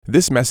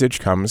This message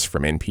comes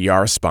from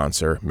NPR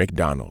sponsor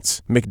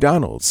McDonald's.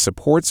 McDonald's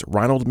supports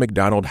Ronald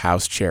McDonald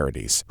House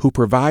Charities, who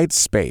provide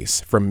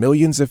space for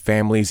millions of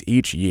families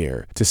each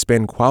year to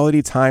spend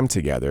quality time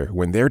together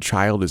when their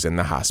child is in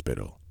the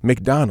hospital.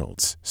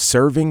 McDonald's,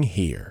 serving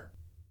here.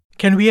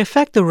 Can we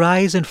affect the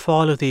rise and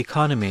fall of the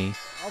economy?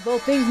 Although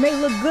things may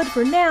look good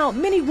for now,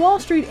 many Wall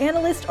Street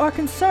analysts are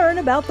concerned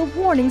about the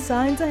warning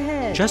signs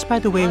ahead. Just by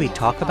the way we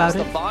talk about it?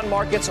 The bond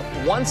markets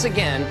once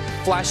again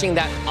flashing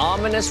that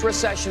ominous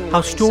recession.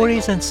 How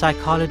stories and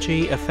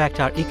psychology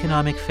affect our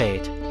economic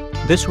fate.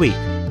 This week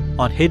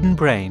on Hidden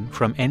Brain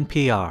from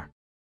NPR.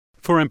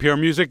 For NPR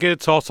Music,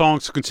 it's All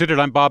Songs Considered.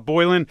 I'm Bob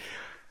Boylan.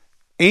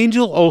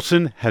 Angel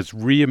Olsen has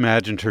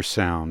reimagined her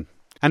sound.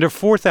 And her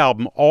fourth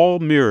album, All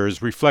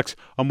Mirrors, reflects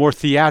a more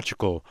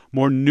theatrical,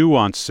 more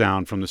nuanced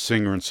sound from the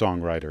singer and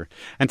songwriter.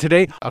 And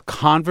today, a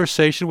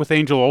conversation with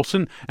Angel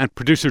Olsen and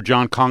producer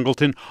John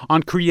Congleton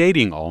on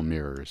creating All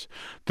Mirrors.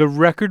 The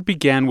record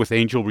began with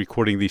Angel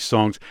recording these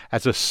songs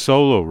as a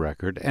solo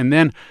record, and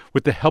then,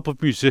 with the help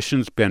of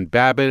musicians Ben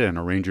Babbitt and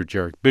arranger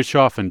Jarek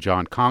Bischoff and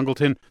John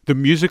Congleton, the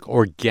music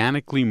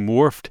organically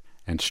morphed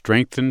and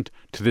strengthened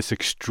to this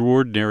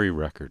extraordinary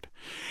record.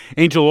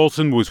 Angel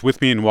Olsen was with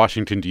me in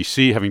Washington,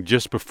 D.C., having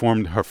just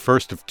performed her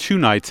first of two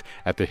nights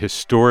at the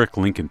historic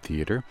Lincoln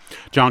Theater.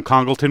 John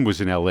Congleton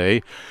was in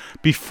L.A.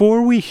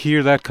 Before we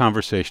hear that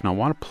conversation, I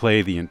want to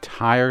play the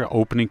entire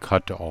opening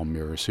cut to All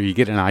Mirrors so you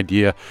get an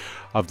idea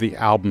of the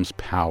album's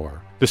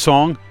power. The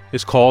song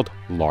is called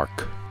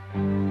Lark.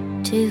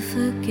 To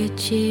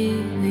forget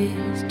you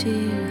is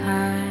too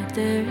hard.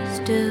 There's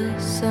still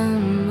so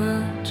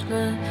much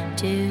left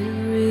to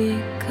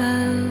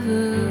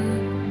recover.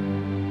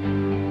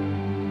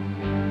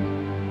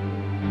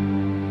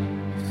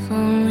 If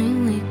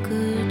only we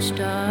could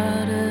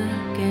start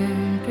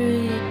again,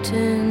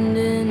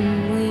 pretending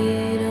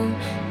we don't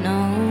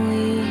know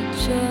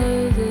each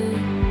other.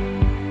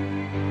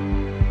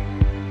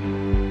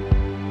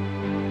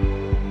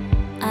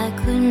 I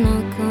could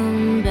not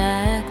come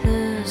back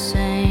the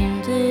same.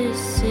 This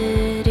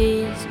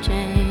city's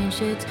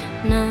changed. It's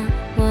not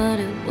what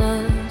it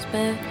was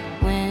back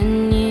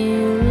when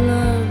you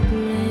loved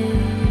me.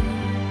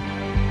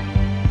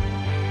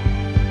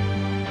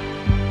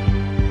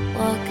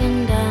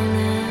 Walking down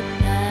that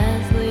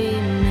path we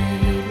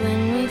made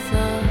when we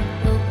thought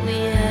what we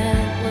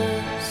had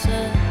was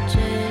such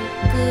a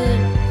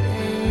good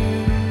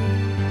thing.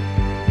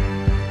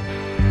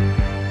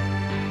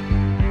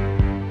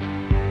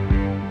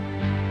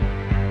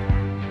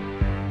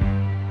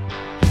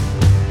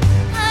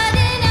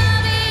 Hiding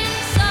out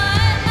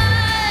inside my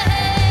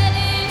head,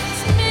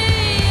 it's me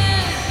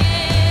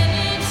again.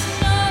 It's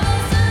no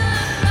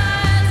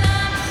surprise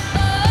I'm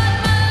on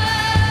my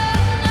own.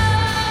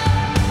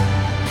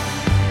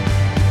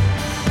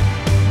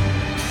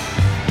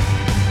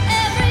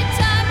 Every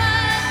time I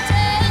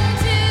turn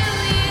to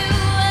you,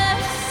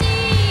 I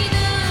see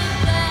the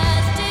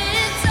past.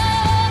 It's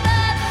all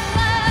that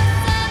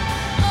lasts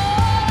and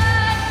all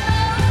I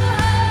know.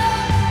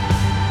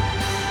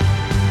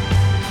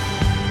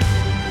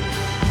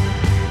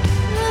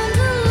 Learn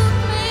to look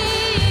me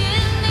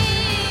in the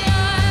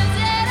eyes,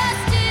 yet I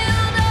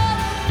still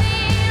don't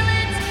feel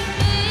it's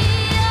me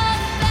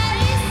you're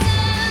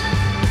facing.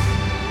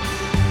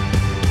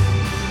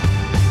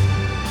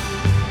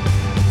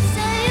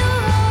 Say your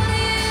heart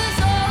is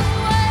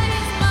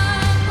always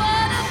mine.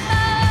 What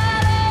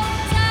about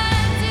old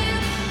times you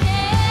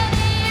can't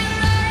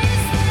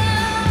erase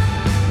them?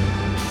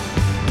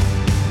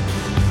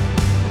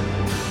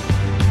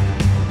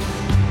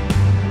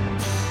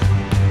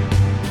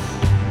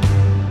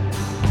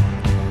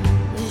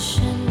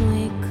 Wishing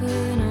we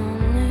could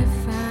only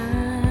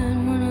find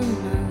one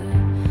another.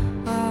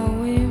 All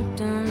we've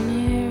done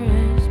here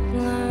is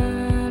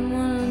blind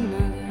one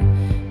another.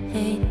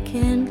 Hate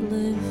can't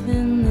live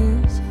in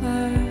this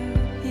heart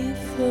here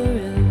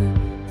forever.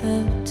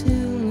 Have to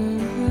learn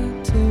how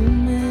to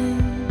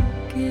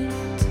make it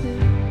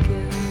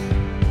together.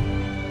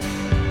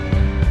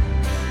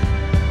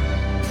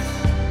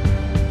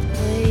 The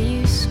way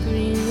you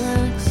scream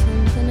like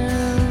something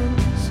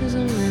else is a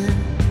man.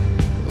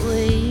 The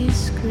way you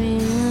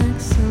scream like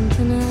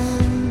something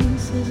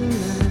else is a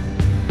man.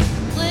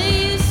 The way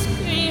you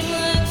scream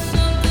like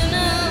something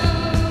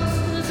else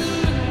is a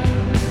man.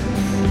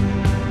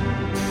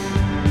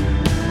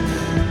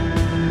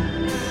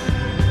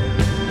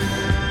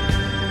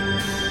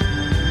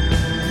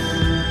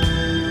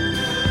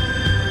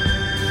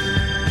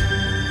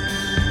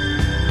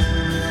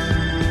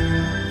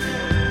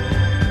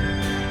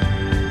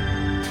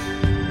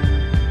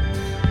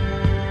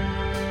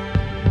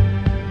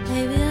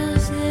 Maybe I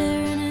was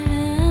there in a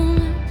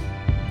hand.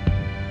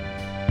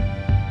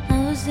 I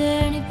was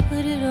there and he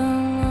put it all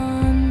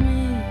on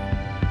me.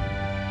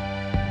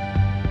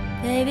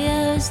 Baby,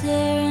 I was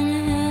there in a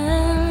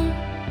hand,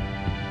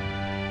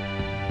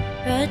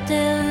 right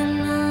there when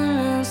no one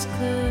else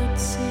could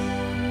see.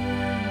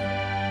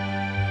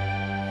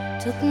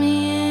 Took me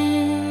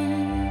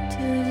into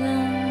his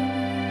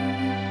arms,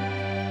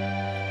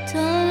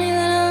 told me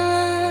that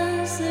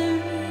I was the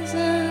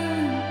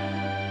reason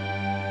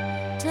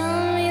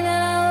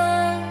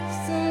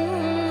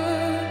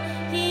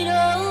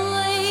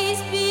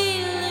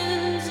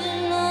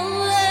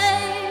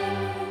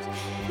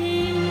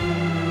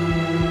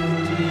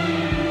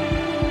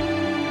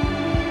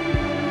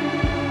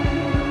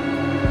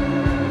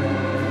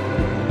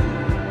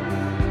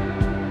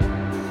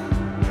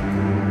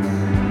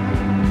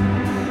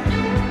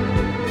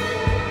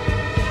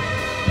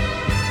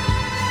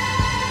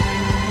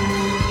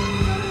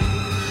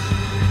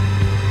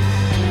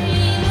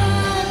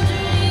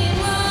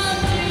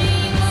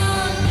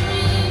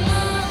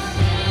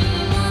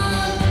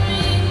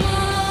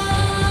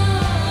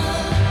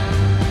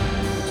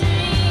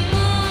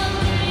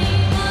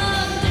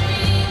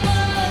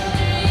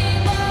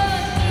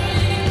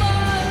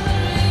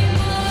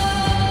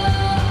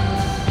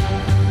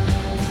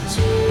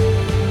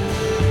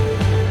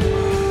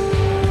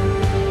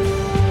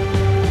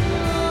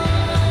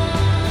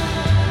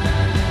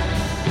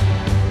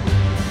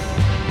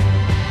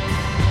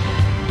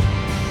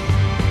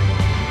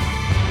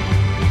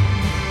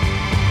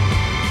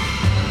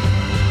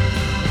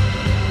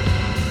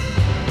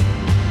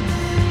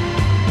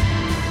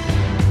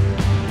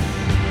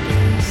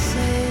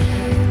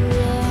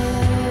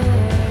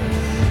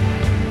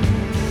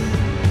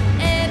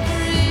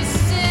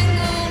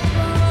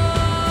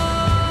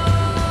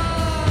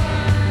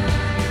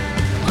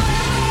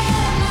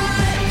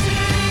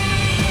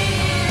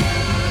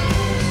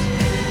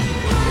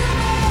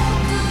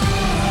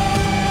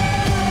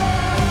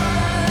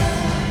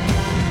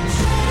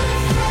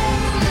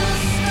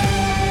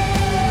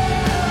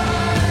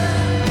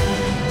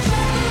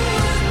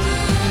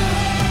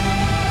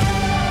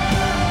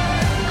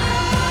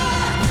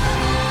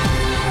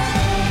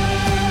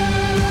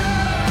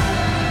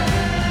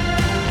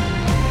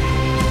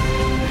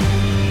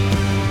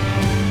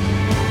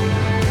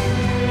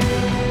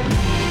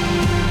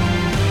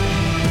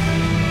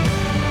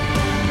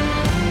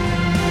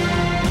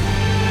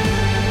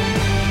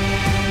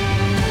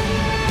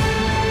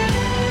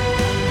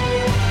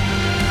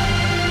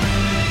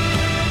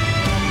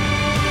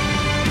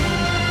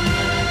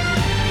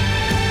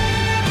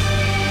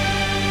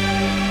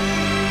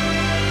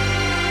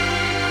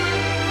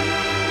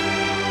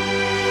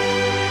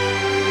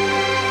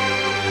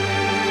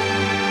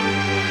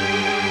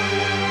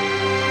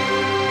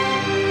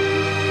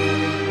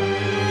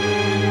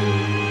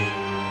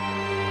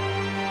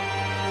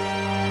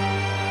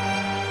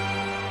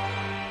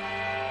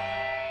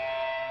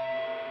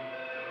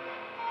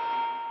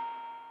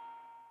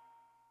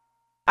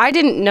I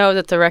didn't know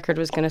that the record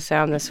was going to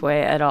sound this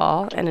way at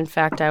all. And in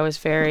fact, I was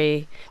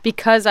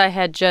because I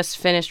had just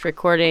finished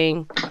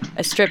recording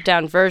a stripped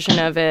down version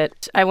of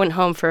it, I went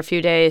home for a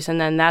few days, and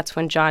then that's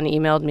when John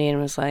emailed me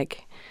and was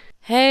like,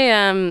 hey,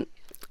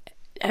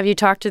 have you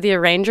talked to the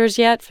arrangers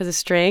yet for the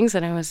strings?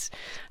 And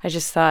I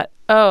just thought,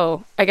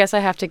 oh, I guess I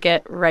have to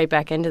get right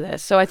back into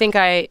this. So I think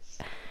it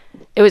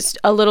was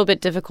a little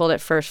bit difficult at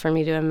first for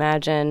me to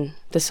imagine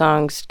the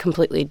songs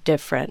completely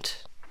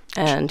different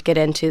and get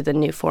into the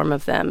new form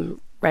of them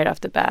right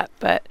off the bat.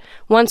 But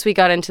once we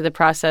got into the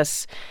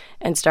process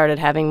and started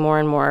having more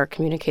and more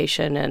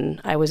communication, and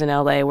I was in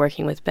LA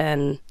working with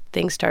Ben,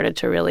 things started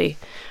to really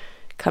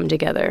come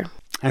together.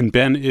 And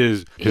Ben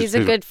he's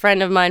a good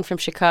friend of mine from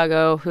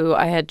Chicago who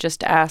I had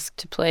just asked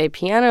to play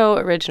piano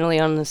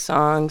originally on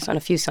a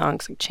few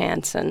songs like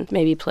Chance, and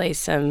maybe play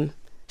some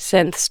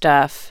synth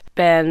stuff.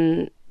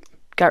 Ben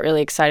got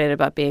really excited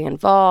about being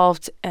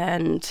involved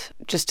and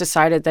just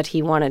decided that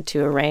he wanted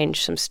to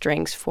arrange some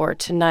strings for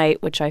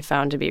Tonight, which I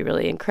found to be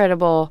really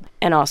incredible.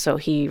 And also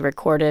he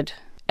recorded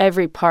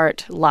every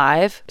part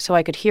live so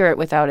I could hear it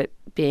without it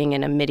being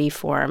in a MIDI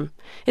form.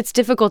 It's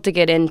difficult to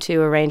get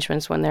into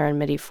arrangements when they're in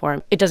MIDI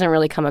form. It doesn't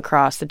really come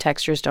across. The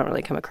textures don't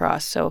really come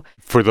across. So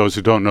for those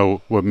who don't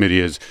know what MIDI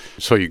is,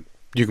 so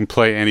you can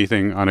play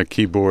anything on a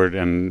keyboard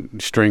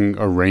and string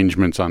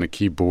arrangements on a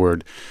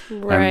keyboard.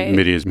 Right. And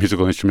MIDI is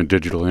musical instrument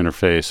digital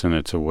interface, and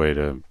it's a way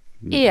to...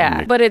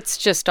 Yeah, but it's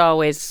just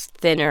always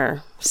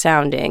thinner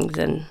sounding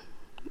than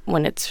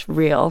when it's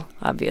real,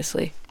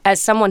 obviously. As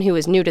someone who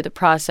was new to the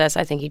process,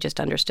 I think he just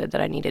understood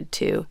that I needed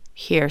to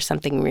hear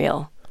something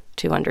real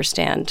to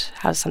understand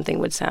how something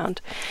would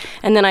sound.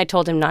 And then I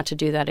told him not to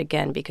do that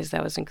again because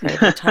that was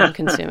incredibly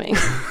time-consuming.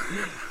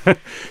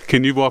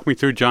 Can you walk me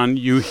through, John,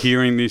 you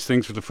hearing these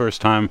things for the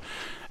first time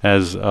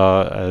as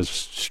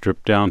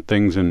stripped-down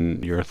things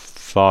and your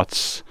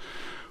thoughts?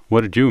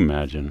 What did you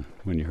imagine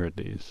when you heard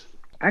these?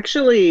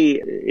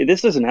 Actually,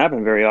 this doesn't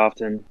happen very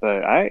often,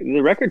 but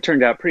the record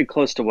turned out pretty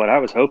close to what I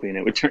was hoping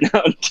it would turn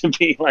out to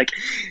be. Like,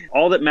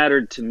 all that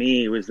mattered to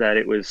me was that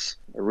it was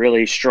a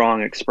really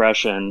strong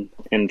expression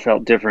and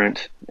felt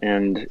different.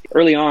 And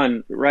early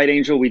on, right,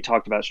 Angel, we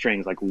talked about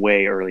strings like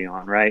way early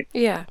on, right?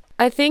 Yeah.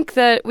 I think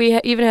that we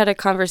even had a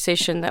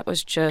conversation that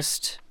was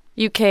just,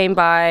 you came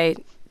by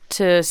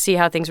to see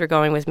how things were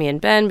going with me and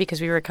Ben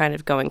because we were kind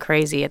of going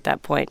crazy at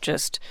that point,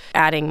 just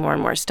adding more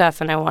and more stuff,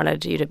 and I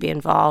wanted you to be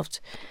involved.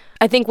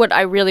 I think what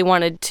I really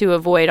wanted to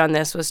avoid on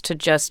this was to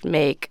just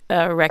make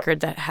a record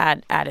that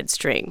had added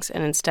strings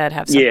and instead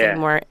have something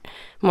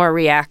more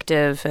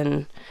reactive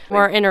and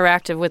more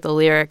interactive with the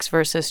lyrics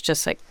versus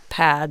just like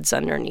pads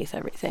underneath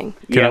everything.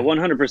 Yeah,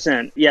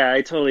 100%. Yeah, I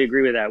totally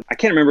agree with that. I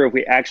can't remember if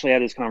we actually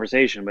had this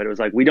conversation, but it was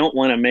like, we don't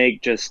want to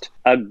make just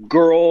a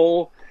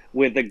girl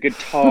with a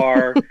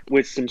guitar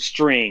with some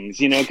strings,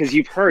 because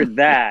you've heard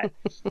that.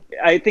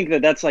 I think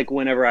that's like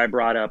whenever I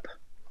brought up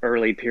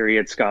early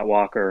period Scott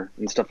Walker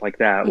and stuff like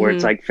that, where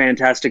it's like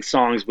fantastic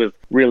songs with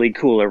really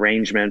cool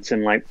arrangements,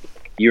 and like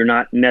you're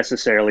not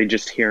necessarily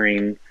just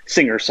hearing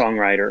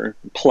singer-songwriter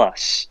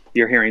plus,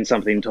 you're hearing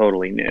something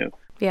totally new.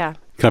 Yeah.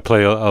 Can I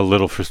play a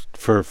little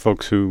for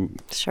folks who...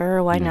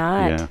 Sure, why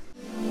not? Yeah.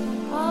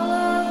 All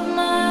of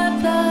my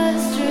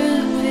past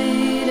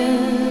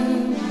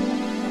repeating,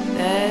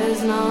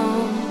 there's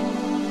no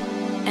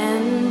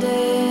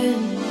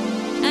ending.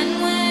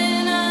 And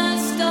when I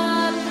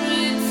start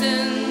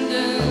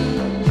pretending,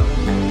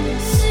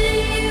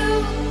 see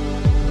you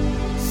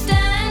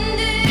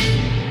standing,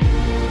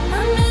 a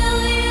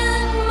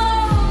million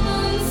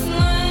moments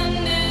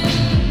landing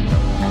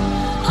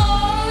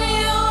on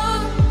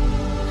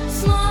your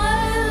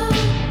smile.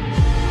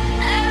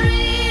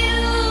 Every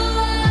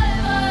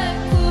life I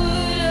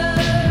could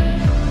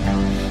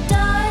have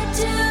died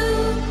to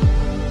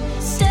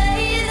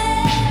stay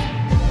there,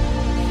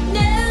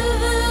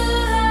 never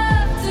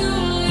have to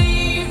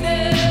leave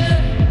there.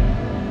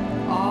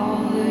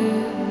 All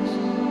this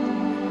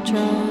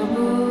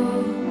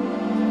trouble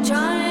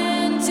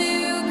trying to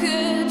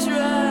catch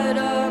right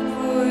up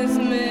with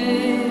me.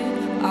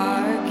 I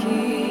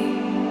keep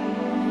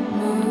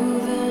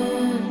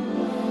moving,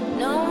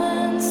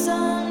 knowing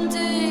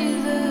someday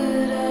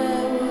that I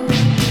will be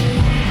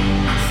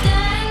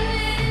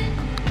standing.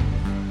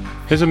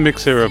 There's a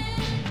mix there of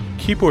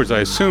keyboards, I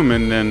assume,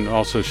 and then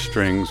also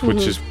strings,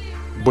 which is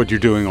what you're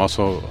doing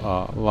also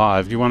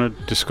live. Do you want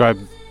to describe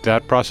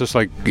that process?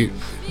 Like,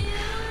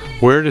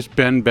 where does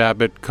Ben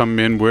Babbitt come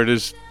in? Where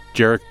does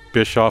Jarek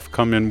Bischoff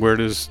come in? Where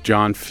does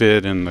John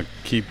fit in the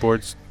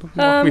keyboards?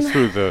 Walk me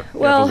through the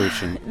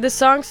evolution. The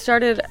song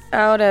started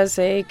out as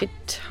a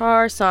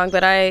guitar song,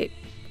 but I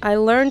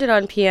learned it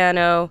on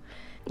piano,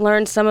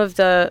 learned some of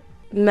the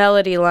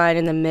melody line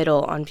in the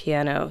middle on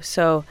piano.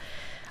 So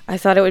I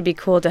thought it would be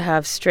cool to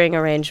have string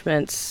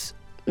arrangements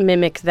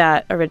mimic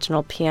that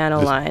original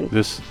piano line.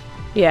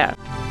 Yeah.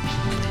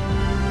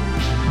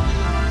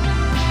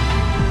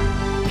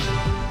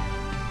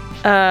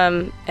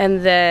 And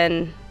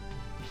then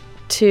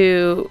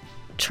to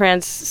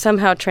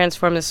somehow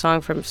transform the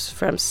song from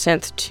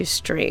synth to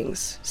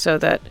strings so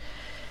that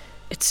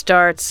it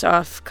starts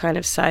off kind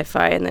of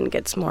sci-fi and then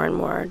gets more and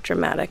more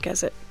dramatic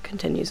as it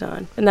continues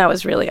on. And that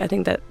was really, I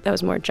think that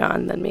was more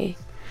John than me.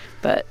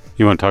 But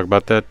You want to talk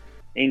about that?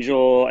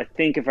 Angel, I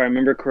think if I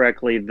remember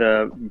correctly,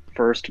 the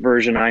first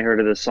version I heard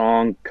of the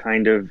song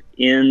kind of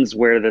ends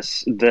where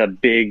the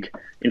big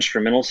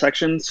instrumental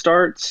section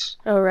starts.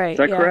 oh, right. Is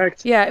that yeah.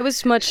 correct? Yeah, it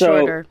was much So-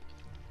 shorter.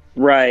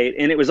 Right.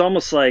 And it was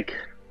almost like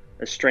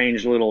a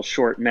strange little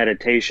short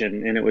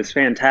meditation, and it was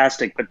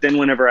fantastic. But then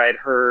whenever I'd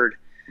heard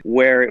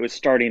where it was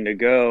starting to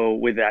go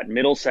with that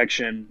middle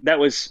section, that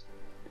was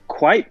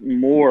quite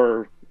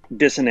more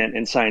dissonant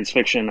in science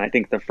fiction, I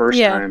think, the first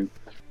Yeah. time.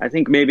 I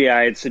think maybe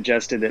I had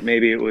suggested that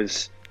maybe it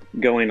was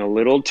going a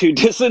little too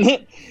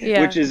dissonant,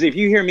 Yeah. which is, if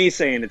you hear me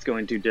saying it's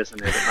going too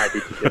dissonant, it might be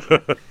too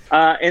dissonant.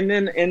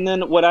 And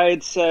then what I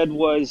had said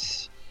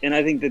was, and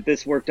I think that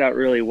this worked out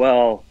really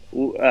well,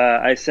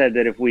 I said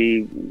that if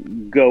we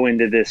go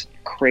into this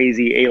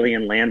crazy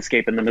alien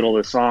landscape in the middle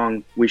of the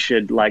song, we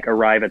should like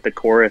arrive at the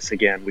chorus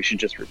again. We should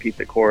just repeat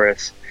the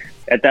chorus.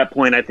 At that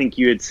point, I think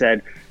you had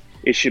said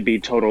it should be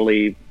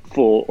totally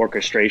full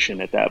orchestration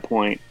at that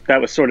point.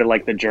 That was sort of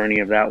like the journey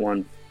of that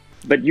one.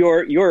 But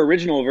your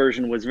original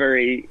version was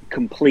very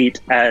complete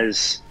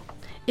as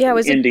Yeah, it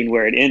was ending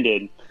where it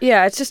ended.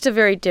 Yeah, it's just a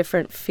very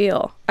different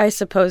feel. I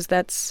suppose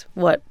that's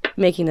what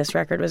making this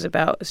record was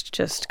about, was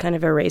just kind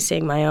of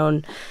erasing my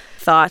own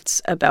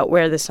thoughts about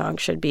where the song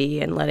should be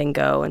and letting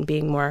go and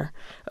being more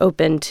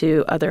open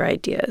to other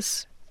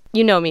ideas.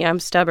 You know me, I'm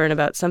stubborn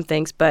about some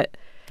things, but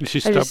Is she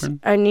stubborn?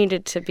 I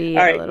needed to be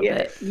All a right, little yeah,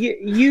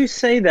 bit. you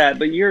say that,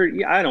 but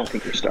I don't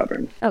think you're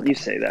stubborn. Okay. You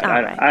say that.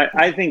 All right.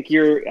 I think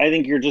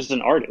you're just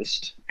an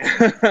artist.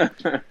 I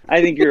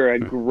think you're a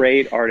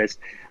great artist.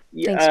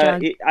 Thanks,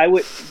 John.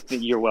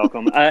 You're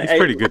welcome. He's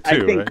pretty good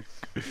too,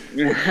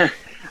 right?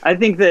 I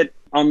think that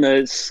on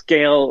the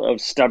scale of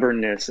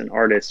stubbornness and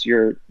artists,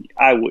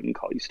 I wouldn't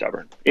call you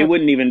stubborn. It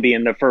wouldn't even be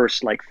in the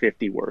first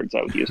 50 words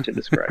I would use to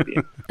describe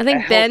you. I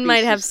think A Ben healthy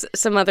might have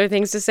some other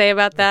things to say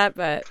about that,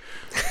 but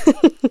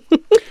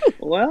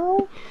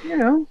Well, you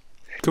know.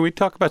 Can we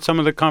talk about some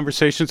of the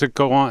conversations that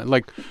go on?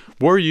 Like,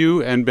 were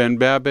you and Ben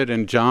Babbitt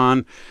and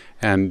John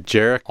and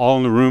Jarek all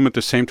in the room at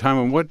the same time?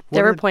 And what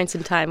there were are- points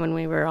in time when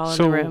we were all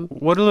So in the room.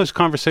 what are those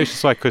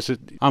conversations like? Because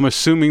I'm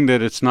assuming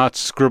that it's not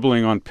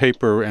scribbling on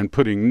paper and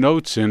putting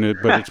notes in it,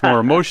 but it's more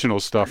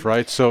emotional stuff,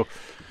 right? So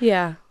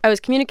Yeah. I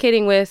was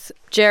communicating with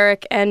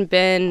Jarek and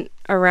Ben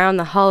around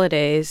the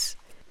holidays,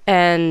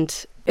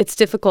 and it's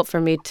difficult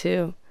for me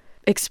to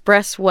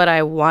express what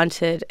I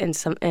wanted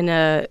in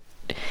a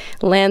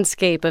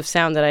landscape of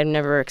sound that I've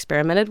never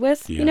experimented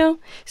with, Yeah. you know?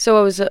 So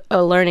it was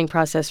a learning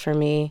process for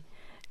me,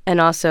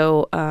 and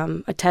also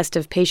a test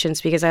of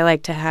patience, because I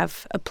like to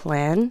have a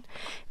plan,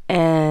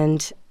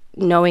 and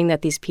knowing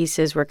that these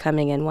pieces were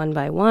coming in one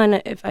by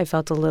one, I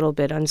felt a little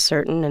bit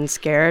uncertain and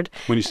scared.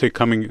 when you say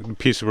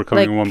pieces were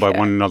coming Like, one by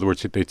one, in other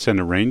words, they'd send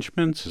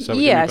arrangements? Is that what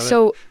you mean Yeah, by that?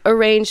 so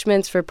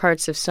arrangements for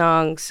parts of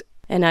songs,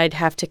 and I'd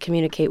have to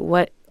communicate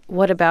what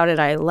about it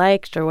I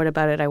liked or what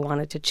about it I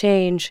wanted to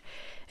change.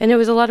 And it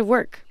was a lot of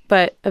work.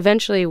 But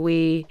eventually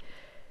we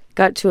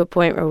got to a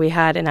point where we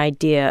had an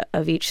idea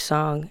of each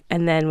song,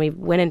 and then we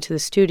went into the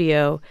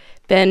studio.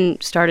 Ben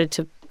started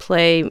to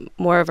play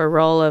more of a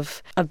role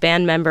of a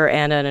band member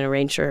and an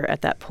arranger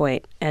at that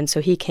point. And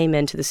so he came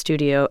into the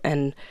studio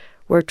and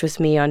worked with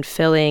me on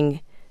filling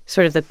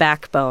sort of the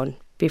backbone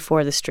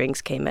before the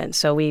strings came in.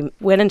 So we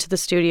went into the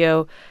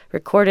studio,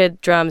 recorded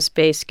drums,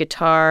 bass,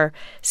 guitar,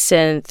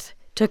 synth,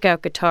 took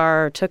out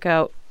guitar, took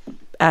out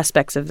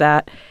aspects of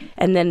that,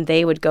 and then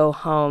they would go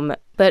home.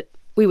 But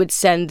we would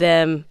send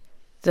them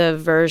the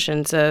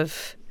versions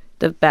of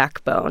the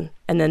backbone,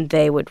 and then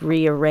they would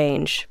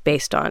rearrange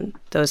based on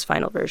those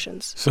final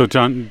versions. So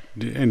John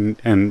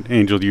and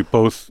Angel, you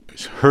both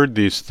heard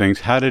these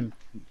things. How did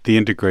the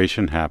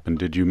integration happen?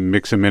 Did you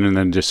mix them in and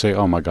then just say,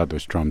 oh my God,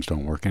 those drums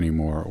don't work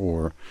anymore?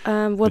 Or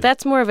Well,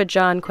 that's more of a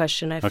John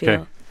question, I okay,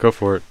 feel. go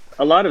for it.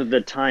 A lot of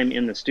the time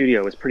in the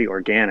studio was pretty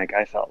organic,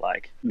 I felt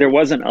like. There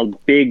wasn't a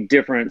big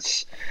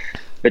difference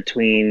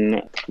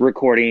between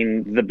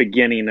recording the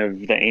beginning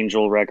of the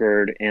Angel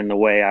record and the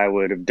way I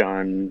would have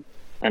done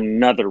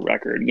another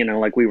record. You know,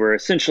 like we were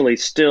essentially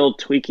still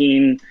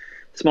tweaking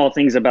small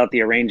things about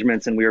the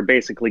arrangements, and we were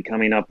basically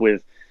coming up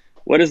with,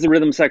 what does the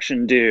rhythm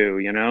section do,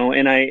 you know?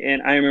 And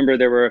I remember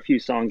there were a few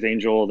songs,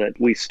 Angel, that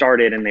we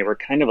started and they were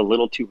kind of a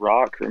little too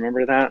rock.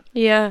 Remember that?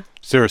 Yeah.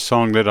 Is there a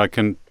song that I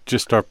can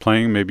just start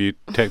playing? Maybe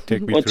take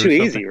me Well, through too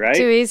something? easy, right?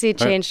 Too easy,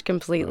 changed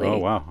completely. Oh,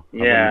 wow. I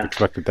wouldn't Yeah. have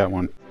expected that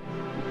one.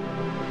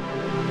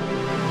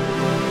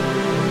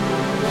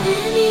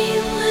 Any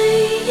way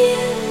you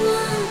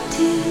want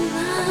to,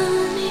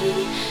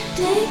 honey,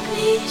 take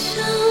me,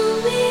 show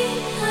me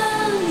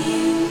how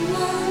you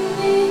want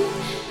me.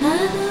 I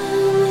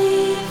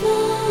believe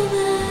all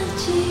that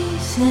you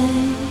say.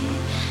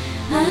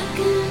 I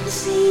can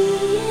see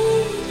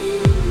it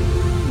in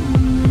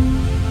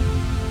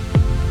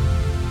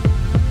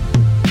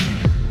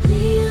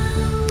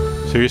the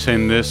way. So you're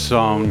saying this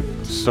song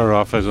started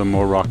off as a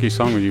more rocky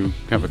song when you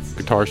have a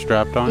guitar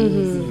strapped on?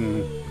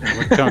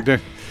 Mm-hmm.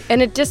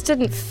 And it just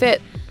didn't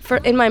fit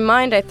in my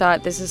mind, I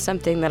thought this is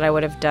something that I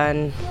would have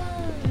done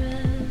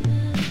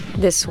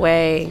this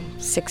way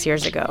 6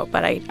 years ago,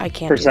 but I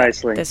can't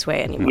Precisely. do it this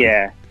way anymore.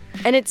 Yeah.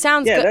 And it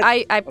sounds good.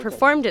 I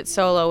performed it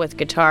solo with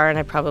guitar, and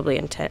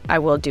I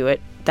will do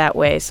it that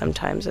way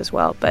sometimes as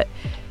well, but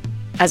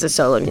as a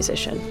solo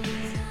musician.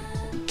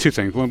 Two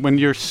things. When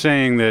you're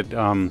saying that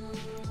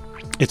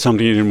it's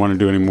something you didn't want to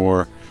do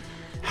anymore,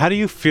 how do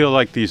you feel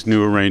like these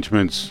new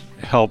arrangements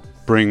help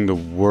bring the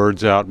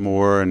words out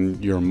more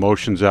and your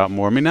emotions out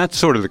more? I mean, that's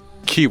sort of the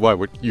key why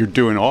you're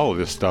doing all of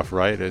this stuff,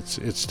 right?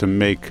 It's to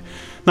make,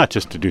 not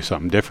just to do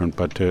something different,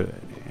 but to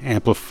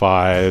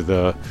amplify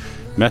the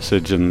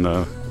message and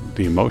the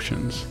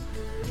emotions.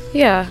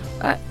 Yeah,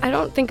 I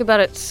don't think about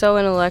it so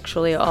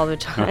intellectually all the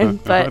time,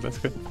 but that's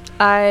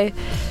good.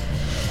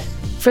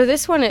 For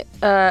this one,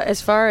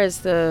 as far as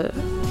the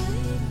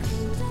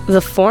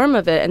form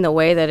of it and the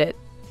way that it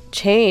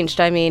changed,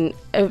 I mean,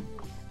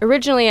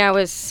 originally I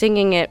was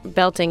singing it,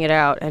 belting it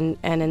out, and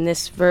in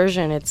this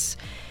version, it's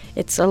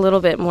a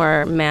little bit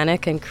more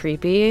manic and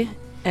creepy,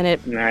 and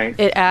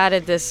it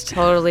added this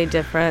totally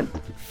different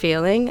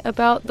feeling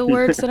about the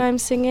words that I'm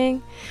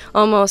singing,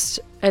 almost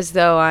as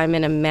though I'm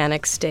in a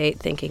manic state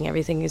thinking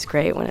everything is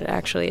great when it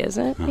actually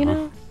isn't, you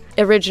know?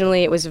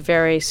 Originally, it was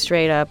very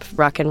straight up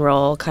rock and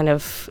roll, kind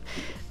of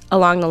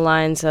along the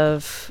lines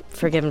of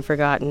Forgiven,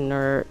 Forgotten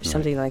or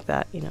something like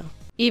that, you know?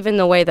 Even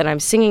the way that I'm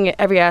singing it,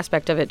 every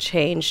aspect of it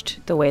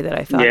changed the way that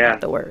I thought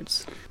about the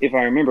words. If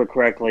I remember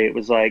correctly, it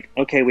was like,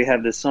 okay, we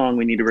have this song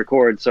we need to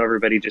record, so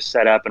everybody just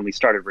set up and we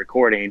started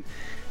recording.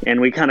 And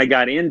we kind of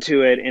got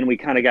into it, and we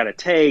kind of got a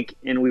take,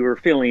 and we were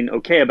feeling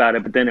okay about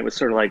it, but then it was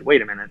sort of like,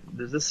 wait a minute,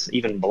 does this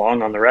even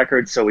belong on the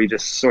record? So we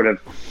just sort of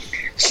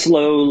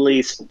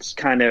slowly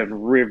kind of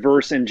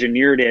reverse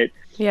engineered it.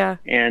 Yeah.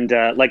 And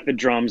like the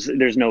drums,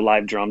 there's no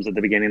live drums at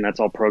the beginning. That's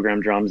all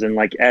programmed drums. And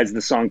like as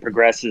the song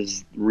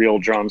progresses, real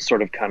drums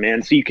sort of come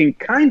in. So you can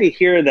kind of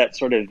hear that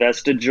sort of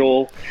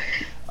vestigial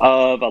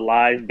of a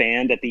live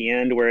band at the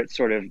end, where it's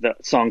sort of, the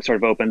song sort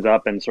of opens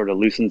up and sort of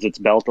loosens its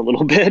belt a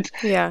little bit.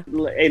 Yeah.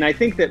 And I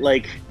think that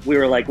like we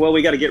were like, well,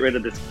 we got to get rid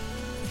of this.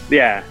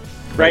 Yeah.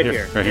 Right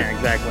here. Right here. Yeah,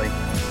 exactly.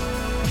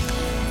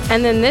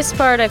 And then this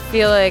part, I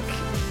feel like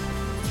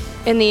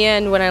in the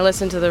end, when I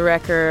listen to the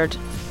record,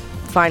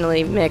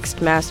 finally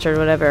mixed, mastered,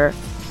 whatever,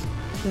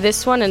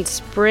 this one and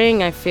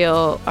Spring, I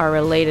feel, are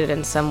related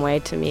in some way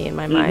to me in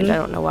my mind. I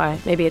don't know why.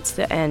 Maybe it's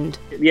the end.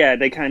 Yeah,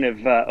 they kind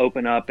of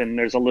open up, and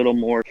there's a little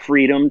more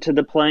freedom to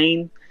the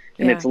playing,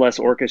 and it's less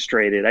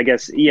orchestrated. I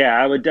guess,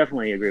 yeah, I would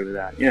definitely agree with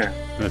that. Yeah.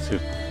 That's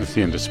it. That's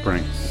the end of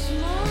Spring.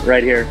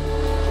 Right here.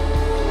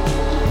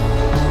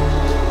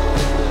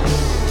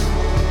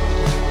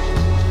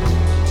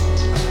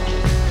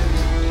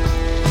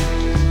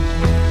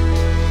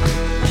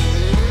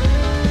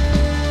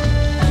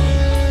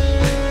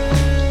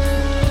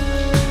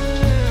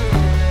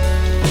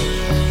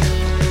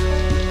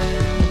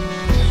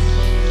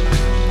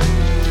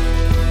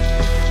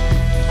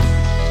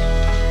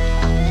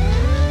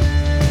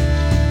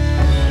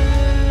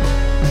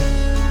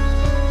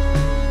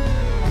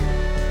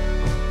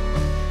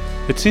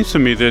 It seems to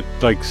me that,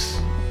 like,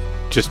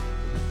 just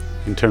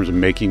in terms of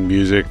making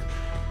music,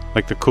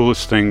 like the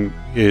coolest thing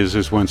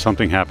is when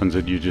something happens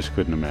that you just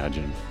couldn't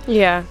imagine.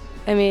 Yeah,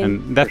 I mean,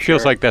 and that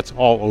feels like that's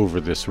all over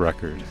this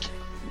record.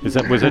 Was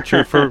that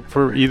true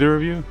for either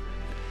of you?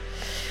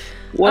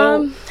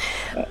 Well,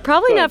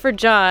 probably not for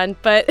John,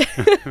 but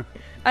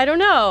I don't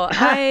know.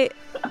 I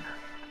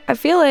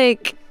feel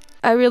like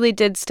I really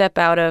did step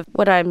out of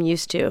what I'm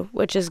used to,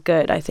 which is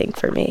good, I think,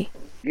 for me.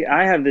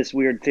 I have this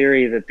weird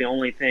theory that the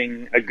only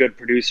thing a good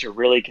producer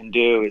really can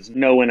do is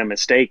know when a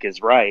mistake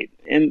is right.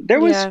 And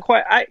there was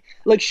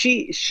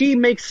she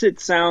makes it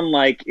sound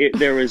like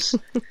there was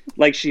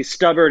like she's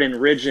stubborn and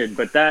rigid,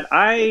 but that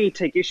I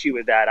take issue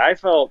with that. I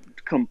felt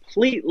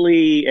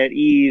completely at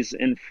ease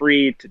and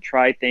free to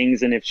try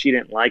things, and if she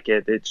didn't like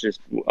it, it's just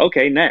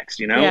okay,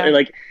 next, you know? Yeah.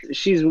 Like,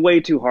 she's way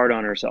too hard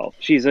on herself.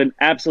 She's an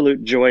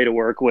absolute joy to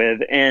work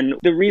with, and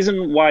the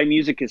reason why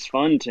music is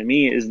fun to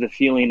me is the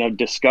feeling of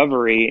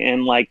discovery,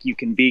 and like you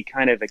can be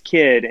kind of a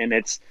kid and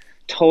it's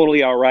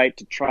totally all right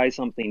to try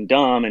something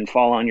dumb and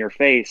fall on your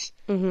face.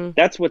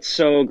 That's what's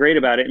so great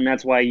about it, and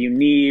that's why you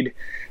need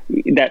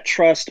that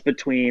trust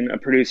between a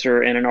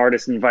producer and an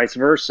artist and vice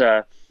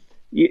versa.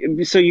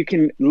 So you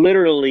can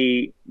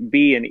literally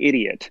be an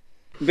idiot,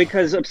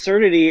 because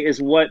absurdity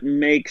is what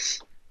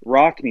makes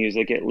rock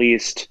music, at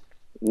least,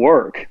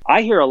 work.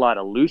 I hear a lot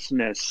of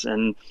looseness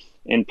and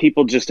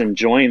people just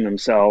enjoying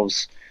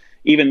themselves,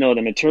 even though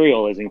the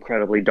material is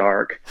incredibly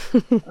dark.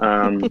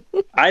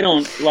 I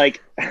don't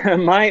like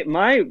my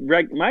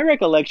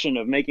recollection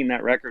of making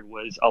that record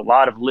was a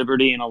lot of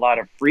liberty and a lot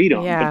of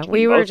freedom. Yeah,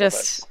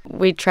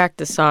 we tracked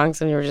the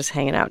songs and we were just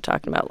hanging out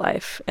talking about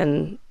life,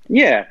 and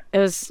yeah, it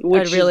was a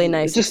really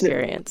nice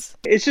experience.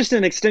 It's just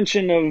an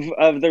extension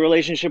of the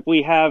relationship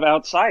we have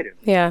outside of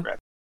yeah.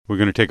 We're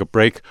going to take a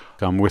break.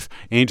 I'm with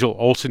Angel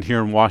Olsen here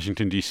in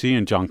Washington, D.C.,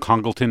 and John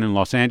Congleton in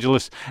Los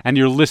Angeles, and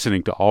you're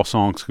listening to All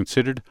Songs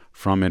Considered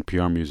from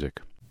NPR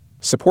Music.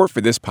 Support for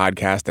this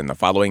podcast and the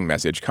following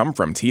message come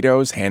from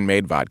Tito's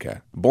Handmade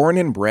Vodka. Born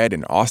and bred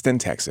in Austin,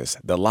 Texas,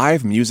 the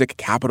live music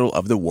capital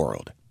of the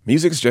world.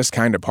 Music's just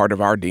kind of part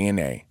of our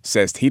DNA,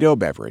 says Tito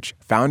Beverage,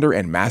 founder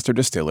and master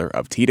distiller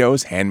of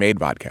Tito's Handmade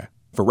Vodka.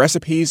 For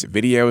recipes,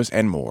 videos,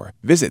 and more,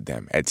 visit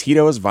them at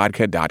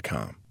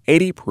titosvodka.com.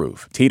 80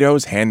 proof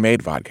Tito's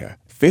Handmade Vodka,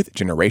 5th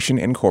generation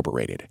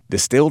incorporated,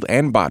 distilled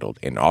and bottled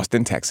in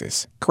Austin,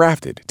 Texas,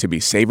 crafted to be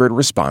savored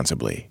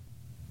responsibly.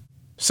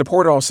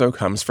 Support also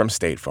comes from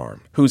State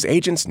Farm, whose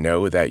agents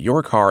know that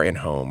your car and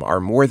home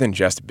are more than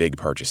just big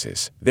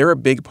purchases. They're a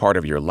big part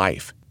of your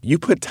life. You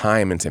put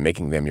time into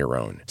making them your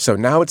own, so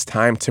now it's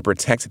time to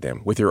protect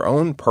them with your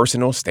own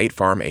personal State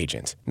Farm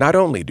agent. Not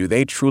only do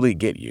they truly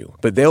get you,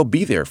 but they'll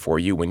be there for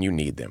you when you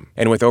need them.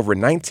 And with over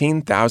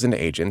 19,000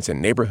 agents in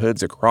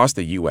neighborhoods across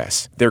the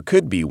U.S., there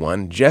could be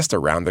one just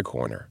around the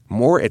corner.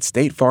 More at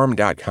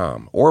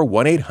statefarm.com or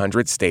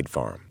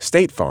 1-800-STATE-FARM.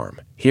 State Farm,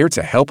 here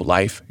to help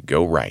life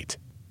go right.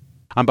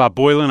 I'm Bob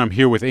Boylan. I'm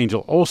here with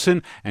Angel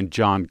Olsen and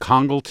John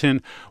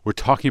Congleton. We're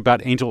talking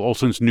about Angel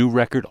Olsen's new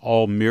record,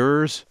 All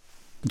Mirrors.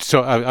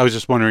 So I was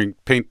just wondering,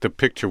 paint the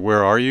picture.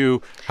 Where are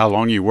you? How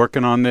long are you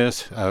working on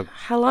this?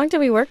 How long did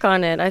we work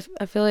on it?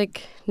 I feel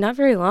like not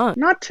very long.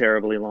 Not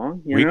terribly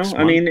long, you Weeks, know?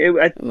 I mean,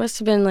 It must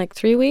have been like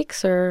 3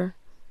 weeks or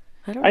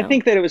I don't know. I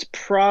think that it was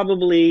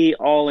probably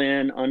all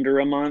in under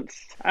a month.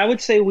 I would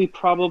say we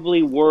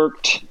probably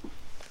worked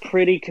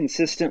pretty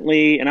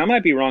consistently, and I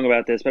might be wrong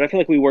about this, but I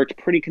feel like we worked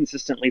pretty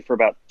consistently for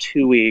about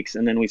 2 weeks,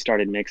 and then we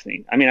started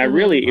mixing. I mean,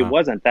 it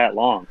wasn't that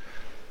long.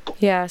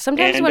 Yeah,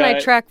 sometimes when I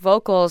track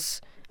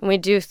vocals and we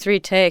do 3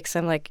 takes,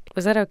 I'm like,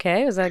 was that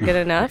okay? Was that good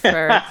enough?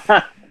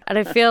 And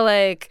I feel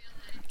like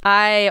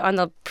I, on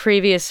the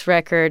previous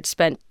record,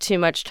 spent too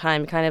much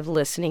time kind of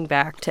listening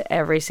back to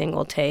every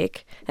single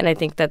take, and I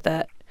think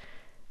that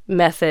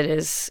method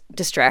is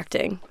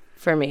distracting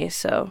for me.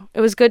 So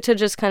it was good to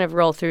just kind of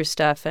roll through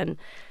stuff, and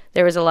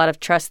there was a lot of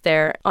trust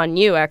there on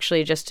you,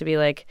 actually, just to be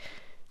like,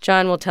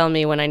 John will tell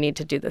me when I need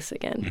to do this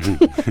again.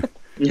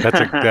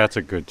 That's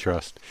a good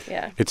trust.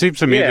 Yeah. It seems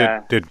to me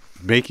that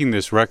making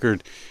this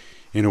record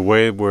in a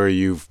way where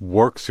you've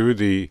worked through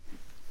the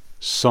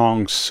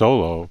songs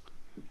solo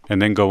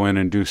and then go in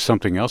and do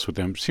something else with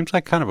them seems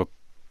like kind of a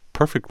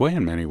perfect way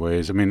in many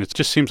ways. I mean, it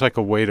just seems like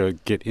a way to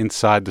get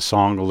inside the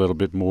song a little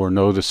bit more,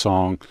 know the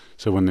song,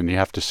 so when then you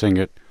have to sing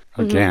it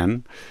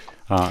again.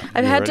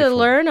 I've had to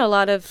learn a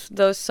lot of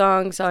those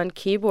songs on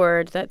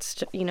keyboard,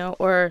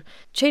 or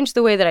change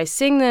the way that I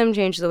sing them,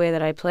 change the way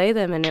that I play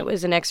them. And it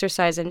was an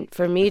exercise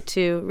for me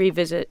to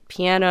revisit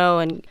piano,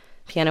 and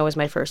piano was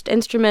my first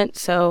instrument.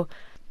 So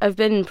I've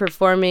been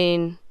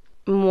performing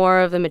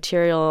more of the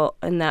material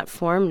in that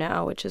form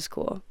now, which is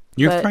cool.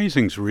 Your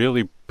phrasing's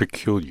really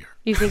peculiar.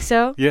 You think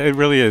so? Yeah, it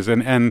really is,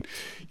 and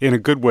in a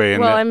good way.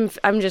 Well,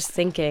 I'm just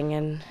thinking,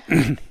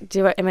 and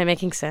am I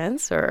making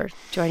sense, or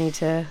do I need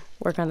to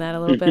work on that a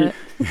little bit?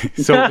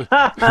 So,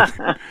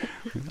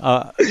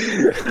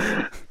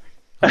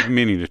 I'm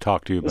meaning to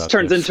talk to you about this.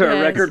 Turns into a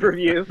record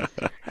review.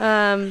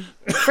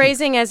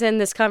 Phrasing, as in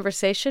this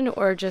conversation,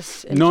 or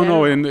just in general?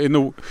 No, in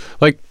the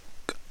like.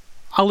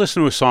 I'll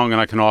listen to a song and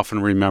I can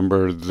often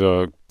remember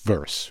the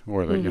verse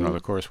or the the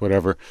chorus,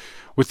 whatever.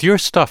 With your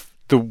stuff,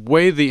 the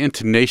way the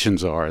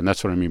intonations are, and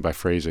that's what I mean by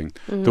phrasing,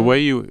 the way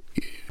you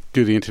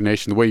do the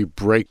intonation, the way you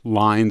break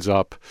lines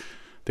up,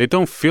 they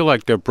don't feel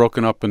like they're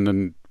broken up in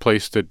the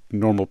place that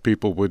normal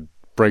people would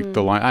break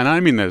the line. And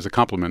I mean that as a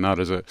compliment, not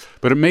as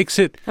but it makes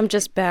it... I'm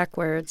just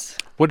backwards.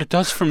 What it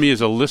does for me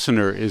as a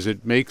listener is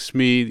it makes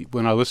me,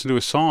 when I listen to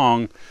a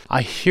song,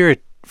 I hear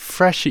it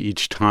fresh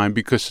each time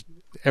because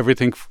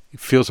everything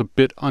feels a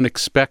bit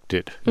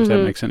unexpected, if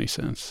that makes any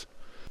sense.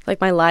 Like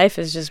my life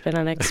has just been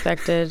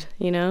unexpected,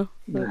 I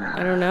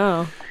don't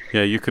know.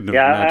 Yeah, you couldn't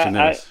imagine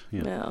this.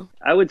 No.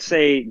 I would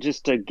say,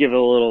 just to give a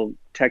little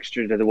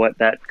texture to what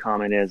that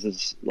comment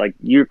is like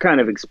you're kind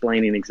of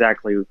explaining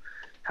exactly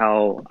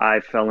how I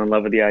fell in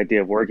love with the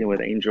idea of working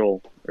with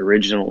Angel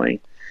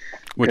originally.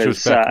 Which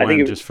was back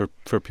when, just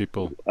for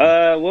people.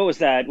 What was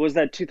that? Was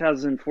that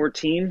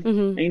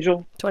 2014,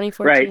 Angel?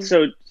 2014. Right.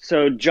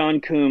 So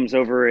John Coombs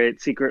over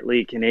at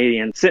Secretly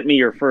Canadian sent me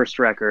your first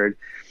record,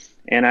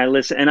 and I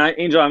listened. And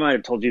Angel, I might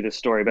have told you this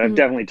story, but I've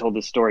definitely told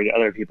this story to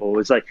other people. It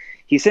was like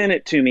he sent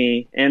it to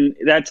me, and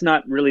that's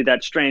not really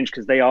that strange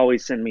because they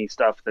always send me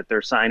stuff that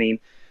they're signing.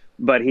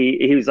 But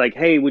he was like,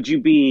 hey, would you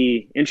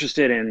be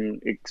interested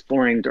in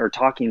exploring or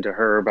talking to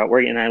her about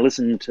working? And I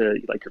listened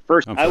to like your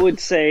first, I would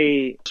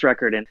say,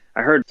 record, and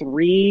I heard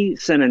 3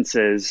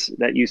 sentences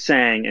that you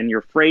sang, and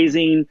your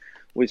phrasing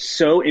was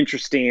so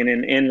interesting,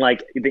 and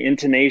like the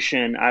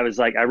intonation, I was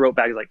like, I wrote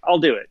back, like, I'll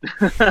do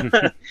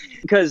it.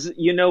 Because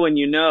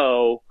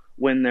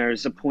when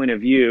there's a point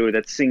of view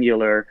that's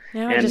singular.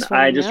 Yeah, and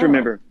I just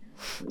remember.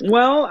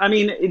 Well, I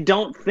mean,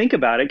 don't think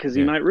about it because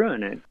you might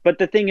ruin it. But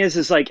the thing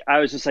is like, I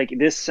was just like,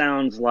 this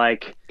sounds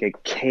like a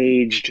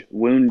caged,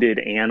 wounded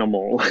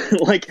animal.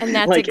 And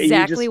that's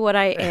exactly what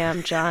I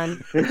am,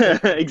 John.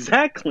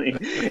 Exactly.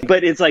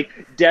 But it's like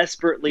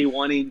desperately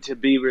wanting to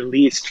be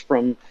released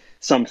from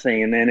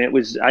something, and then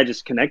I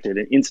just connected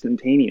it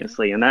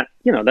instantaneously, and that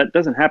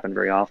doesn't happen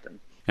very often.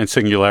 And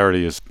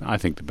singularity is, I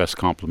think, the best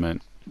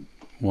compliment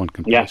one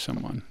can pay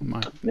someone.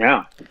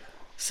 Yeah.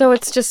 So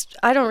it's just,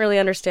 I don't really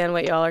understand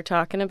what y'all are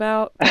talking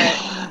about.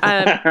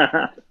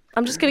 But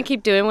I'm just going to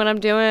keep doing what I'm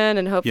doing,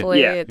 and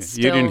hopefully it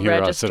still you didn't hear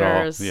registers.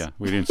 us at all. Yeah,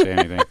 we didn't say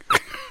anything.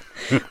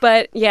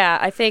 But yeah,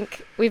 I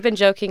think we've been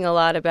joking a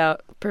lot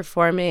about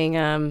performing.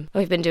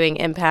 We've been doing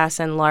Impasse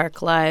and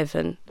Lark live,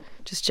 and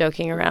just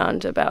joking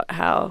around about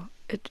how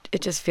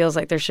it just feels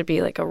like there should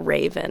be like a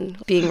raven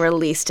being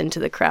released into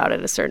the crowd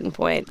at a certain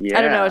point. Yeah.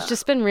 I don't know. It's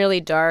just been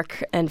really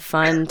dark and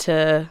fun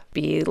to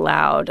be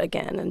loud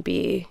again and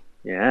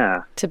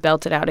to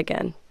belt it out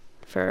again.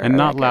 And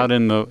not loud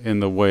in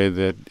the way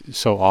that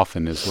so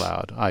often is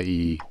loud,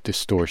 i.e.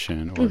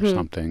 distortion or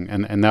something.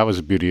 And that was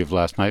the beauty of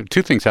last night.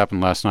 Two things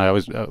happened last night. I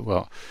was,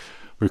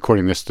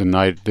 recording this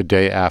the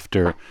day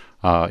after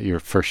your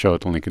first show at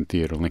the Lincoln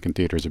Theater. Lincoln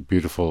Theater is a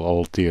beautiful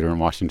old theater in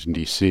Washington,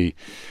 D.C.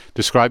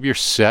 Describe your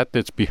set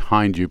that's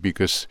behind you,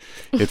 because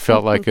it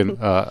felt like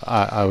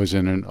I was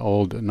in an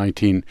old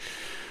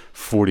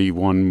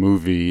 1941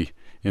 movie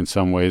in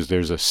some ways.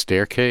 There's a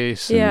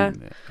staircase. Yeah.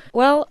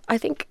 Well, I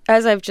think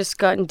as I've just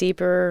gotten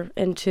deeper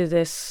into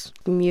this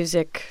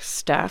music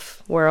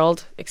stuff,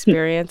 world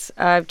experience,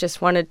 I've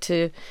just wanted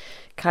to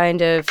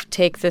kind of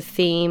take the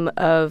theme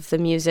of the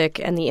music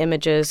and the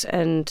images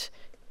and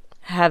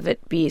have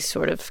it be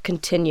sort of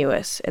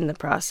continuous in the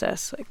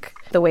process, like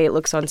the way it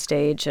looks on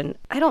stage. And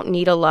I don't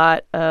need a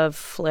lot of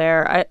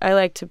flair. I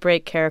like to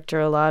break character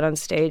a lot on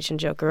stage and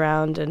joke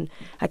around, and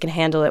I can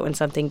handle it when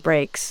something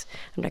breaks.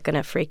 I'm not going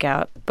to freak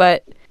out.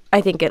 But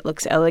I think it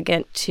looks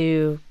elegant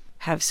to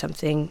have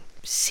something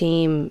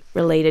seem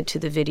related to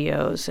the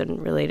videos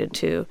and related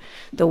to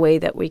the way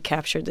that we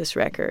captured this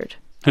record.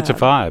 It's a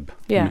vibe.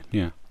 Yeah.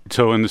 Yeah.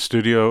 So in the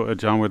studio,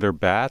 John, were there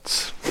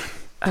bats?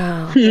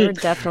 Oh, there were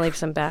definitely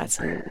some bats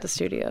in the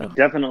studio.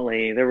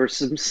 Definitely. There were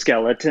some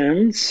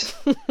skeletons,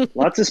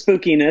 lots of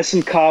spookiness,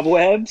 some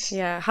cobwebs.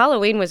 Yeah,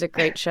 Halloween was a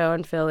great show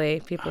in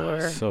Philly. People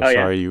were...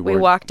 Sorry you were... We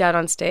walked out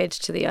on stage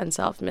to the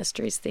Unsolved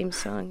Mysteries theme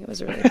song. It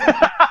was really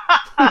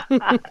fun.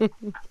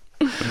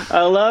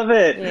 I love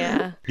it.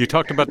 Yeah. You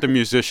talked about the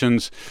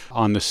musicians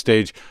on the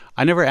stage.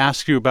 I never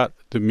asked you about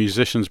the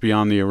musicians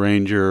beyond the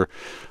arranger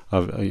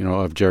of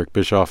Jarek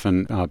Bischoff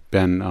and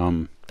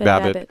Ben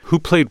Babbitt. Who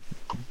played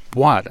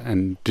what?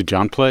 And did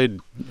John play?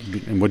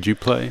 And would you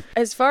play?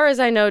 As far as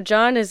I know,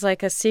 John is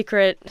like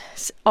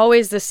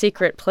always the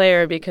secret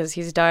player, because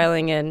he's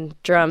dialing in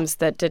drums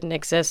that didn't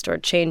exist or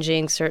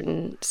changing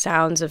certain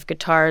sounds of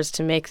guitars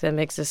to make them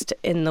exist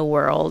in the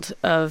world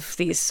of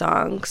these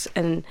songs.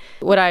 And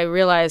what I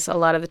realize a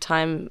lot of the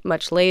time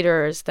much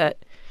later is that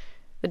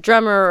the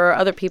drummer or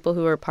other people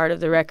who were part of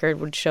the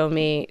record would show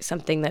me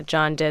something that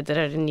John did that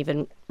I didn't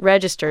even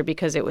register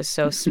because it was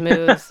so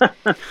smooth,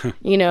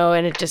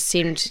 and it just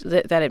seemed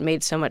that it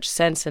made so much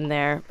sense in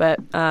there. But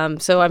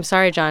so I'm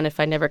sorry, John, if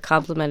I never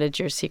complimented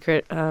your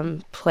secret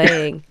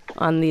playing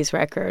on these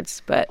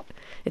records, but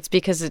it's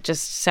because it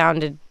just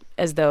sounded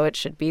as though it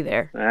should be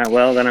there.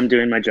 Well, then I'm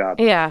doing my job.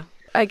 Yeah.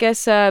 I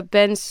guess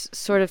Ben's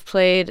sort of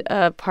played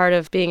a part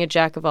of being a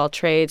jack of all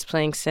trades,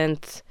 playing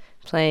synth,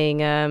 playing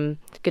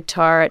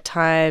guitar at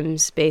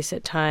times, bass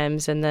at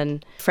times, and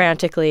then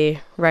frantically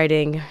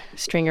writing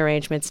string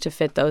arrangements to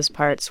fit those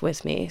parts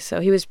with me. So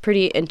he was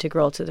pretty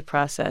integral to the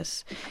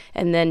process.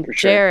 And then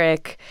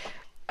Jarek,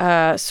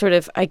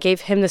 I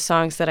gave him the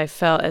songs that I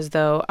felt as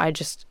though I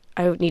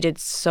needed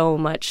so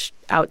much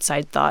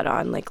outside thought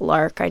on. Like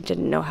Lark, I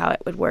didn't know how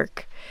it would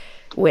work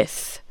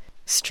with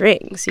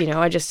strings.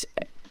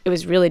 It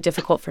was really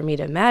difficult for me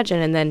to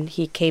imagine. And then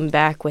he came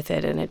back with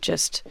it, and it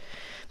just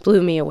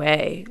blew me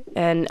away.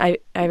 And I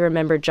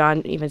remember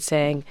John even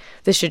saying,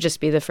 this should just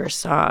be the first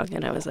song.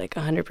 And I was like,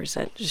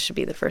 100%, this should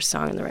be the first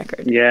song on the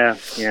record. Yeah,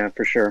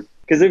 for sure.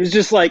 Because it was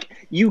just like,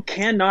 you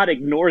cannot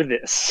ignore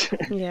this.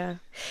 Yeah.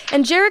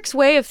 And Jarek's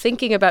way of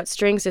thinking about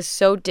strings is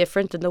so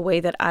different than the way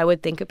that I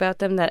would think about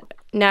them that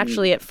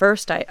naturally at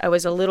first I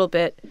was a little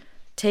bit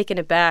taken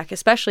aback,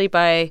 especially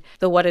by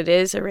the What It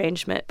Is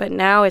arrangement. But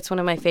now it's one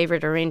of my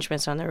favorite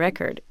arrangements on the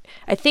record.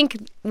 I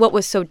think what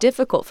was so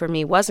difficult for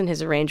me wasn't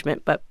his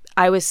arrangement, but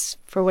I was,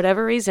 for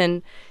whatever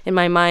reason, in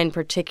my mind,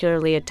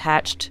 particularly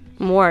attached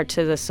more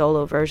to the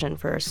solo version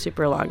for a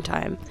super long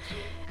time.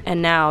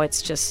 And now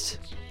it's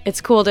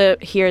cool to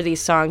hear these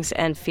songs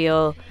and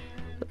feel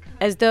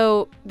as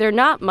though they're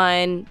not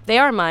mine. They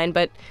are mine,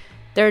 but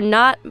they're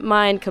not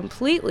mine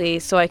completely,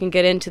 so I can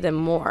get into them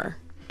more.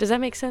 Does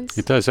that make sense?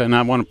 It does, and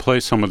I want to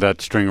play some of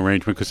that string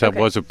arrangement, because that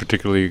was a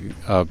particularly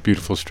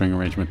beautiful string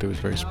arrangement that was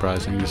very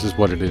surprising. This is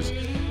What It Is.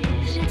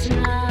 It's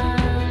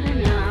not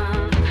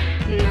enough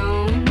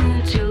knowing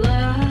that you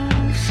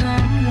love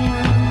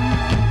someone.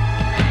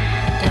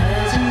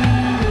 Doesn't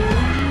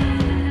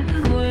mean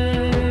you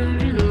were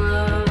in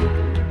love.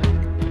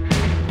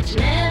 It's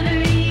never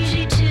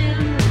easy to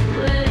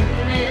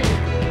admit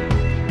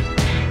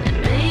that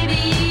maybe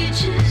you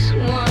just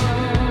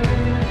want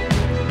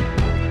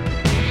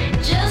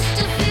just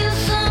to feel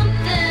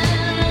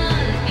something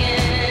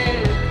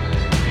again.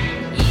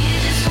 You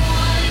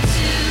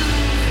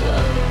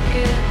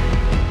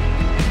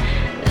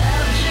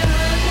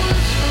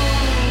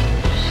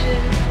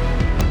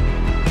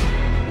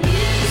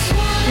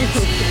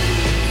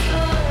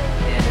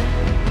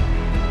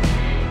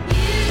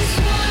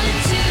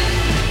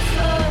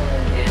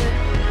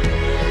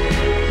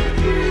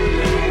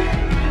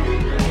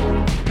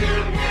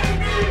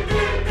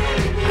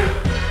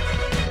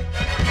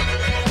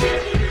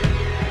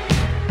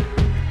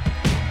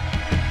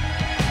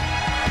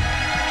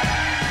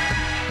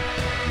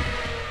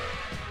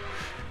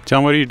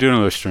John, what are you doing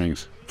to those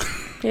strings?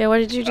 Yeah, what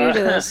did you do to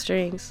those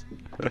strings?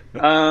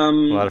 A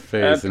lot of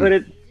phase. Put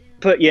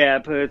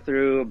it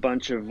through a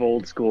bunch of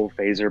old school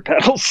phaser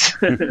pedals.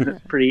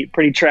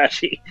 pretty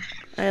trashy.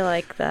 I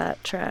like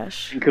that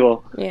trash.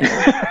 Cool.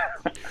 Yeah.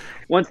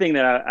 One thing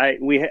that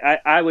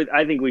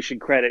I think we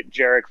should credit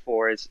Jarek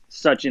for is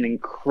such an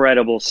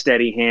incredible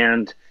steady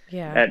hand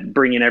at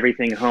bringing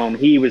everything home.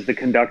 He was the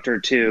conductor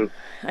too.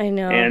 I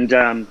know. And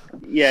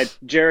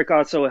Jarek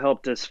also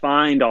helped us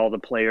find all the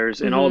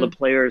players, and all the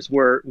players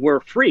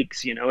were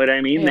freaks. You know what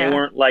I mean?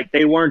 Yeah.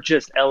 They weren't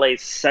just LA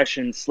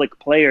session slick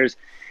players.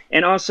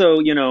 And also,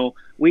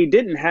 we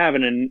didn't have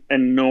an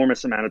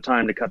enormous amount of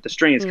time to cut the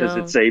strings because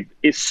it's a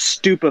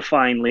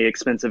stupefyingly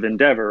expensive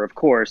endeavor, of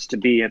course, to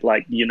be at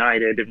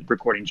United and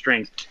recording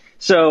strings.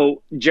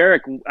 So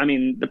Jarek,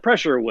 the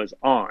pressure was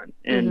on,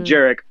 and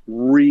Jarek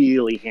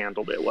really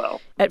handled it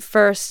well. At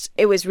first,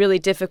 it was really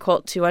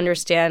difficult to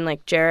understand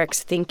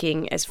Jarek's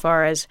thinking as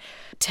far as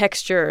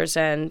textures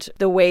and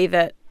the way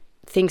that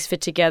things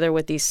fit together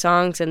with these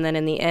songs. And then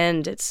in the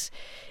end, it's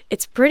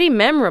pretty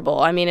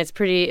memorable. It's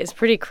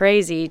pretty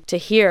crazy to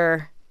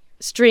hear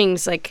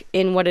strings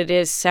in what it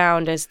is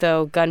sound as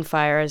though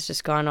gunfire has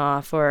just gone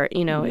off, or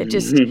it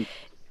just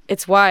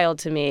it's wild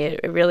to me.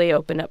 It really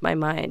opened up my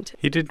mind.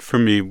 He did for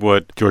me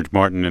what George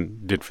Martin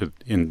did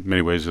in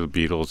many ways of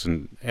the Beatles,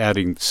 and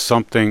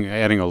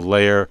adding a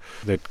layer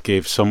that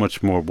gave so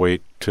much more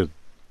weight to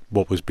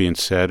what was being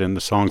said in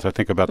the songs. I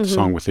think about the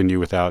song Within You,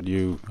 Without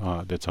You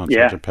that's on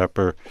Sgt.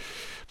 Pepper.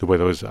 The way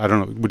those, I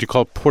don't know, would you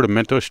call it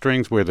portamento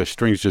strings, where the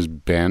strings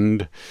just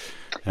bend?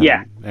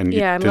 I'm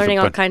learning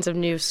all kinds of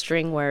new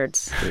string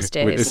words these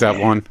days. Is that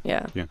one?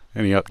 Yeah.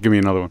 Give me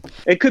another one.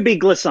 It could be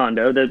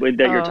glissando that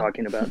you're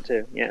talking about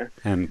too. Yeah.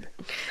 And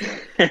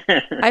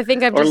I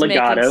think I'm just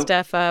making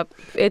stuff up.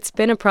 It's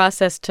been a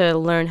process to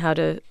learn how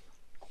to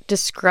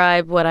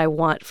describe what I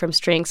want from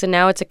strings, and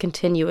now it's a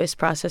continuous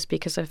process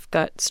because I've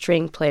got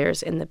string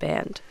players in the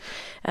band,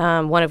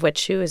 one of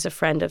which who is a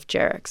friend of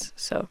Jarek's.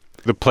 So.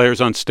 The players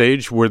on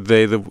stage, were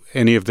they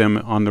any of them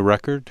on the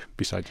record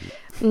besides you?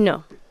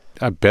 No.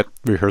 I bet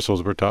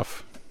rehearsals were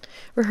tough.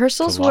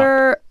 Rehearsals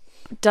were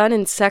done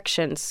in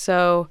sections.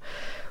 So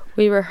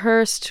we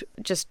rehearsed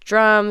just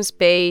drums,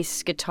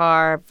 bass,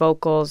 guitar,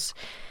 vocals,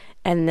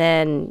 and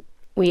then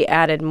we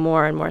added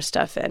more and more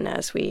stuff in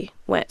as we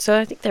went. So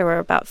I think there were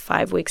about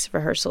 5 weeks of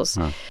rehearsals.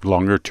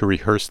 Longer to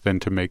rehearse than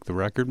to make the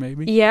record,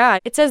 maybe? Yeah.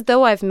 It's as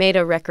though I've made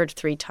a record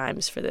 3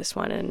 times for this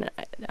one, and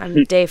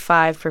I'm day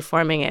 5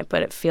 performing it,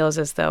 but it feels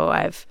as though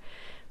I've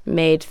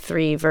made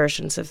 3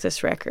 versions of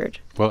this record.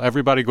 Well,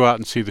 everybody go out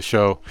and see the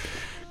show,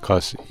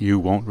 because you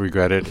won't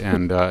regret it,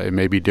 and it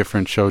may be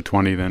different show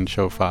 20 than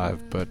show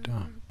 5, but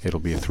it'll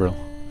be a thrill.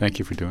 Thank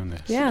you for doing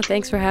this. Yeah,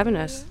 thanks for having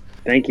us.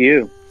 Thank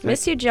you.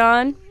 Miss you,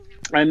 John.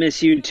 I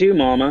miss you too,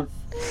 Mama.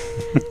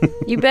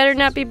 You better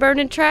not be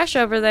burning trash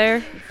over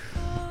there.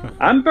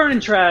 I'm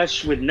burning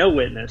trash with no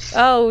witness.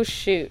 Oh,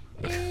 shoot.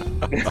 All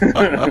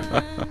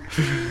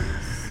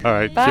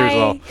right. Bye. Cheers,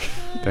 all.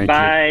 Thank you.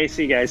 Bye.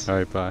 See you guys. All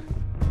right. Bye.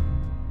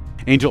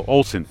 Angel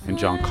Olsen and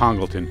John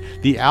Congleton.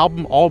 The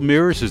album All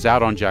Mirrors is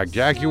out on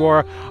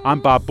Jaguar. I'm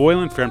Bob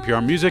Boylan for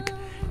NPR Music.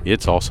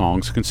 It's All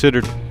Songs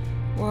Considered.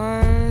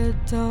 Why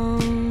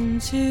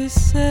don't you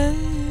say